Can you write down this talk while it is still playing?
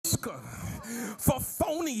Oscar for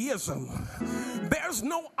phonyism. There's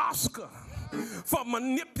no Oscar for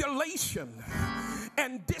manipulation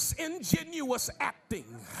and disingenuous acting.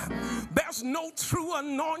 There's no true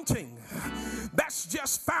anointing. That's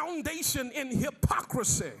just foundation in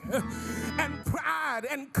hypocrisy and pride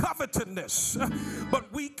and covetousness.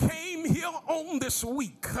 But we came here on this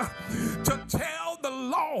week to tell the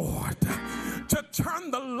Lord to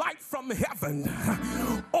turn the light from heaven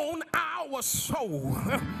on our soul.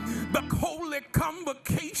 The Holy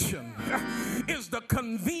Convocation is the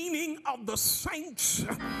convening of the saints,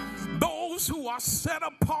 those who are set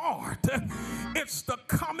apart. It's the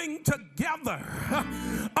coming together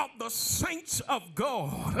of the saints of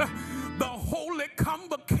God. The Holy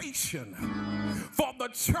Convocation for the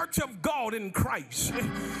church of God in Christ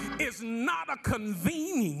is not a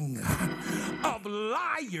convening of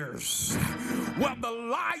liars, where the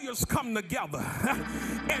liars come together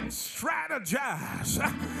and strategize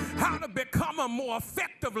how to become a more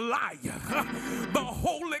effective liar. The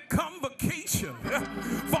Holy Convocation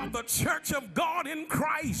for the church of God in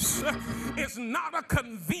Christ is not a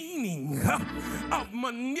convening of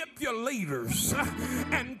manipulators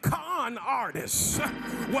and con artists,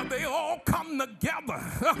 where they all come together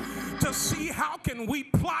to see how can we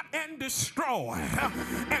plot and destroy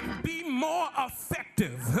and be more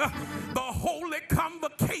effective. The Holy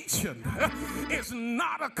Convocation is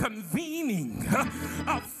not a convening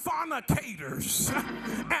of fornicators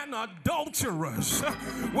and adulterers,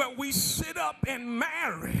 where we sit up and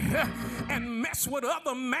marry and mess with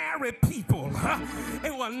other married people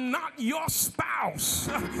who are not your spouse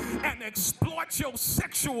and exploit your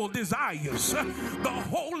sexual desires. The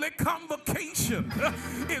Holy Convocation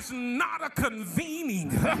is not a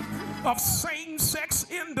convening of same-sex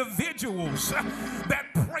individuals that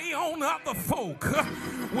prey on other folk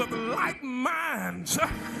with like minds,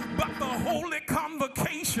 but the Holy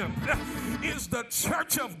Convocation is the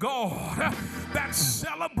church of God that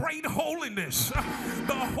celebrate holiness.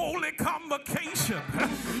 The Holy Convocation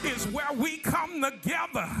is where we come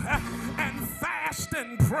together and fast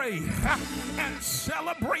and pray and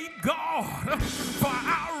celebrate God for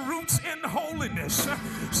our roots in holiness.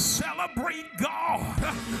 Celebrate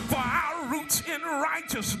God for our roots in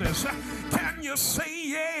righteousness. Can you say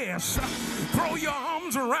yes? Throw your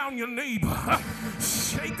arms around your neighbor.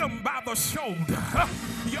 Shake them by the shoulder.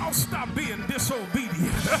 Y'all stop being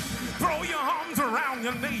disobedient. Throw your arms around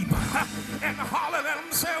your neighbor and holler at them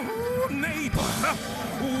and say, ooh, neighbor,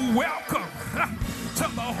 welcome to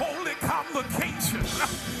the Holy Convocation.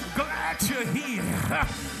 Glad you're here.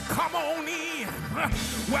 Come on in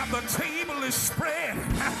where the table is spread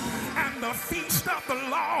and the feast of the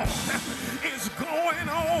Lord is going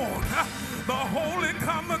on. The Holy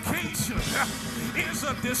Convocation is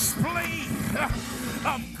a display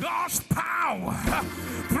of God's power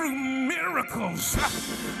through miracles,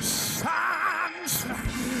 signs,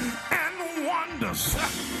 and wonders.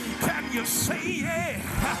 Can you say yeah?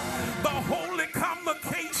 The Holy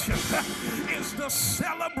Convocation is to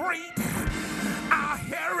celebrate our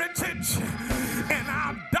heritage and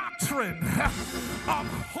our doctrine of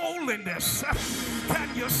holiness.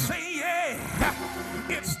 Can you say yeah?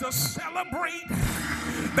 It's to celebrate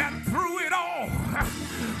that through it all,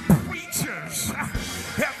 preachers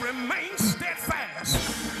have remained steadfast,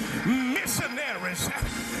 missionaries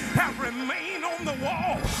have remained on the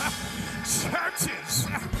wall, churches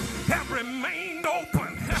have remained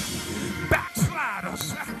open,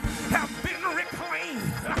 backsliders have been reclaimed,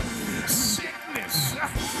 sickness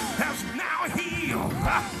has now healed,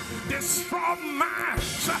 distraught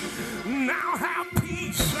minds now have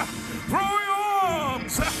peace. Throw your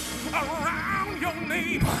arms around your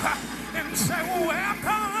neighbor and say,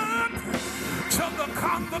 welcome to the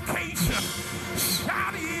convocation.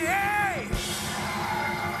 Shout yay!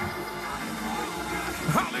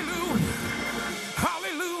 Hallelujah!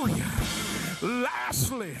 Hallelujah!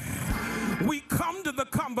 Lastly, we come to the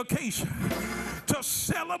convocation to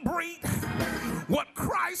celebrate what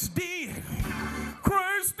Christ did.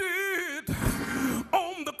 Christ did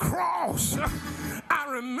on the cross. I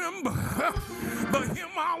remember the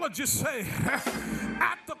hymnologist say,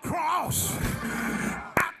 at the cross,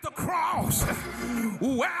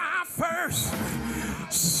 where I first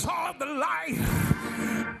saw the light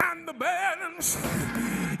and the burdens.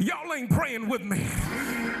 Y'all ain't praying with me.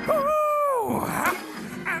 Ooh,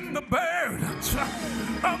 and the burdens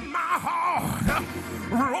of my heart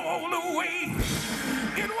rolled away.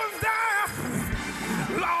 It was there.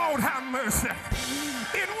 Lord have mercy.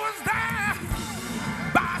 It was there.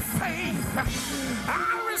 By faith,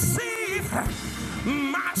 I received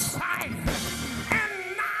my sight. And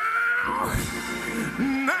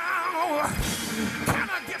now, can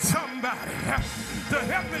I get some to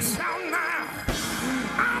help me shout now.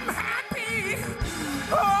 I'm happy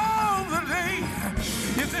all the day.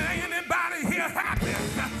 Is there anybody here happy?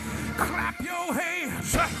 Clap your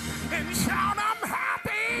hands and shout, I'm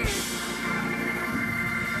happy.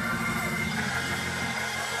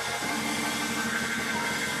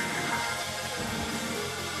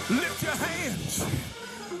 Lift your hands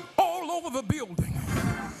all over the building.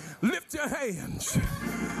 Lift your hands.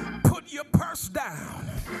 Put your purse down.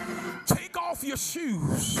 Take off your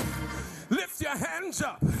shoes. Lift your hands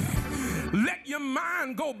up. Let your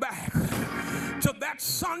mind go back to that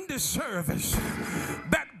Sunday service,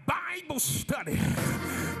 that Bible study,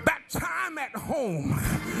 that time at home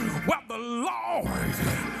where the Lord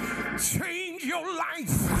changed your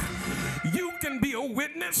life. You can be a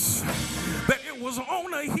witness that it was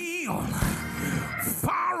on a hill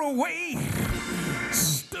far away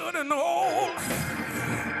stood an old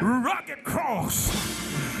rugged cross.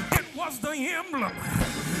 It was the emblem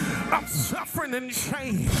of suffering and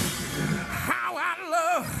shame. How I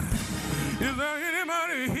love, is there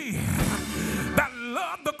anybody here that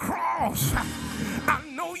love the cross? I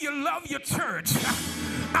know you love your church.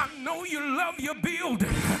 I know you love your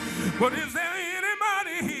building. But is there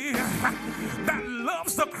anybody here that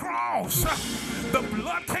loves the cross? The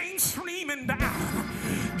blood came streaming down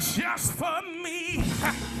just for me.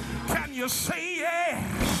 Can you say yeah?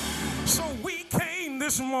 So we came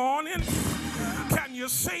this morning. Can you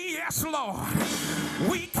say yes, Lord?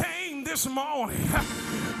 We came this morning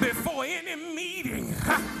before any meeting.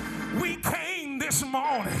 We came this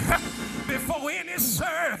morning before any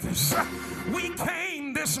service. We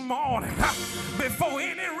came this morning before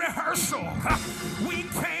any rehearsal. We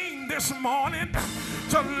came this morning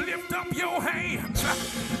to lift up your hands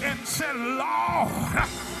and say, Lord,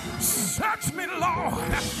 search me,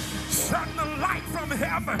 Lord. Shine the light from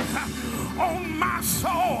heaven on my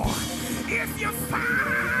soul. If you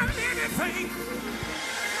find anything,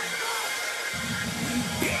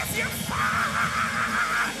 if you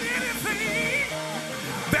find anything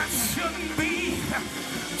that shouldn't be,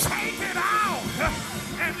 take it out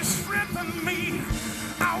and strengthen me.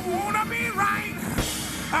 I want to be right.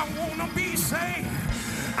 I want to be saved.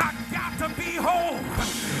 I got to be whole.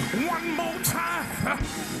 One more time,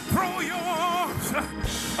 throw your arms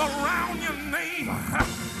around your neighbor.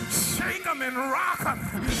 Shake them and rock them.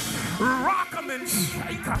 Rock them and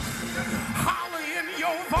shake them. Holler in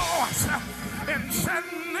your voice and say,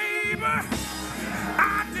 neighbor,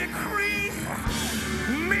 I decree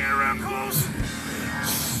miracles,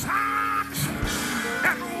 signs,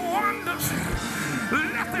 and wonders.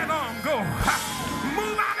 Let that arm go.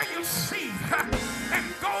 Move out of your seat and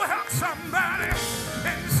go help somebody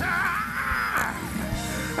and say,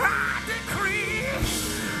 I decree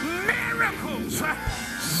miracles,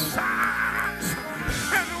 signs,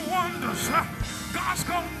 and wonders. God's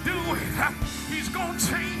going to do it. He's going to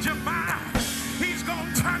change your mind. He's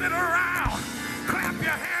going to turn it around.